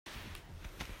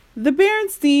The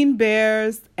Berenstain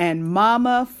Bears and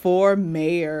Mama for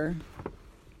Mayor.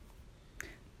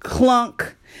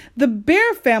 Clunk! The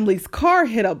bear family's car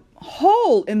hit a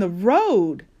hole in the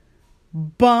road.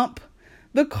 Bump!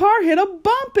 The car hit a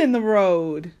bump in the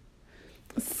road.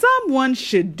 Someone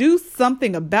should do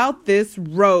something about this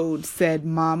road, said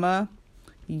Mama.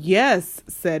 Yes,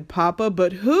 said Papa,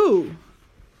 but who?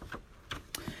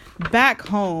 Back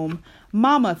home,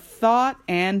 Mama thought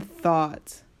and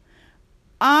thought.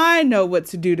 I know what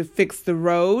to do to fix the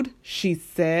road, she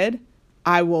said.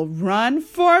 I will run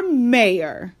for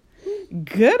mayor.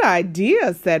 Good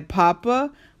idea, said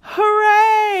Papa.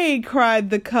 Hooray, cried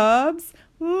the cubs.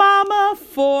 Mama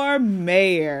for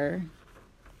mayor.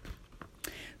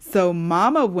 So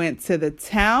Mama went to the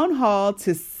town hall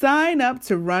to sign up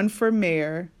to run for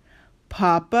mayor.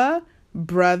 Papa,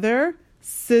 brother,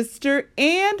 sister,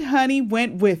 and Honey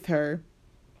went with her.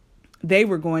 They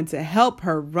were going to help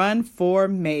her run for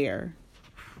mayor.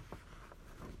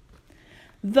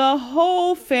 The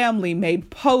whole family made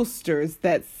posters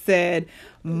that said,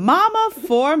 Mama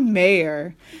for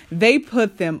mayor. They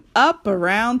put them up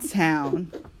around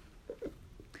town.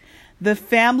 The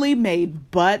family made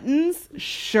buttons,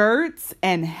 shirts,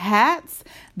 and hats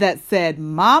that said,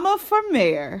 Mama for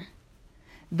mayor.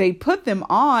 They put them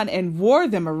on and wore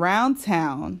them around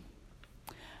town.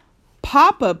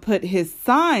 Papa put his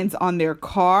signs on their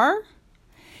car.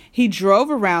 He drove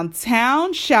around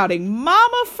town shouting,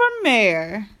 Mama for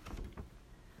mayor.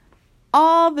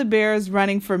 All the bears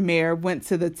running for mayor went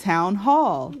to the town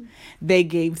hall. They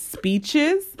gave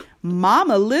speeches.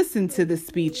 Mama listened to the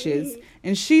speeches,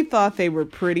 and she thought they were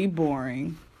pretty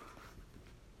boring.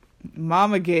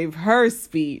 Mama gave her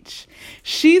speech.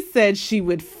 She said she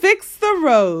would fix the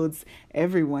roads.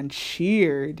 Everyone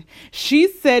cheered. She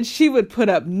said she would put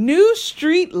up new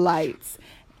street lights.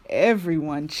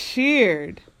 Everyone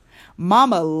cheered.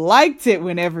 Mama liked it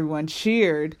when everyone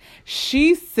cheered.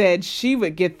 She said she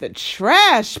would get the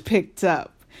trash picked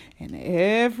up. And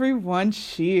everyone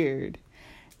cheered.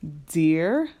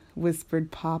 Dear, whispered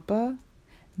Papa,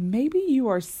 maybe you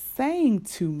are saying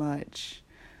too much.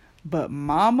 But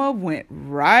Mama went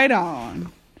right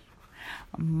on.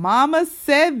 Mama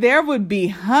said there would be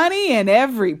honey in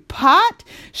every pot.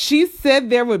 She said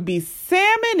there would be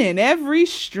salmon in every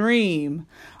stream.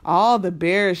 All the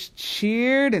bears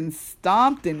cheered and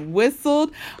stomped and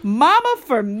whistled. Mama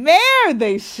for mayor,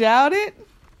 they shouted.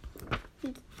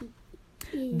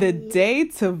 The day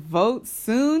to vote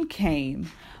soon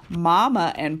came.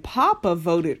 Mama and Papa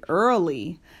voted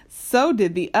early. So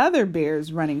did the other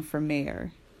bears running for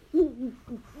mayor.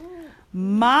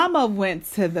 Mama went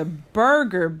to the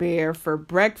Burger Bear for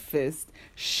breakfast.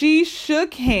 She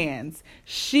shook hands.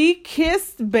 She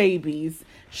kissed babies.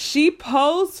 She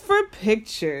posed for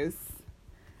pictures.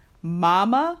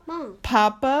 Mama,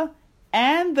 Papa,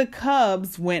 and the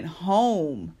cubs went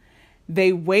home.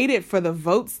 They waited for the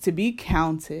votes to be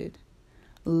counted.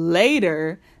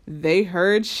 Later, they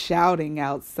heard shouting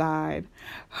outside.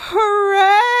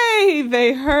 Hooray!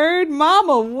 They heard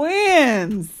Mama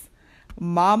wins.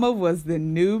 Mama was the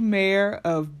new mayor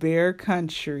of Bear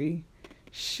Country.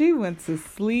 She went to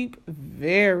sleep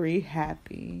very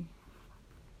happy.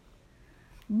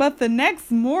 But the next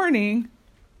morning,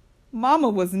 Mama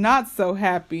was not so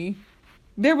happy.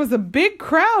 There was a big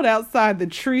crowd outside the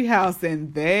treehouse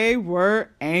and they were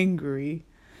angry.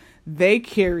 They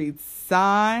carried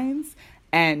signs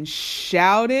and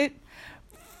shouted,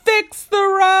 Fix the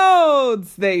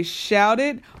roads, they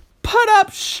shouted. Put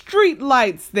up street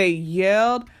lights, they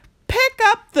yelled. Pick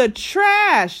up the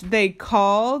trash, they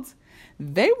called.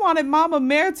 They wanted Mama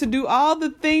Mayor to do all the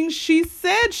things she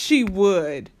said she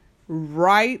would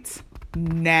right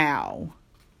now.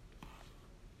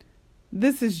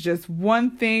 This is just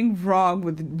one thing wrong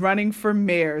with running for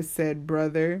mayor, said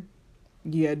Brother.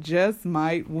 You just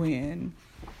might win.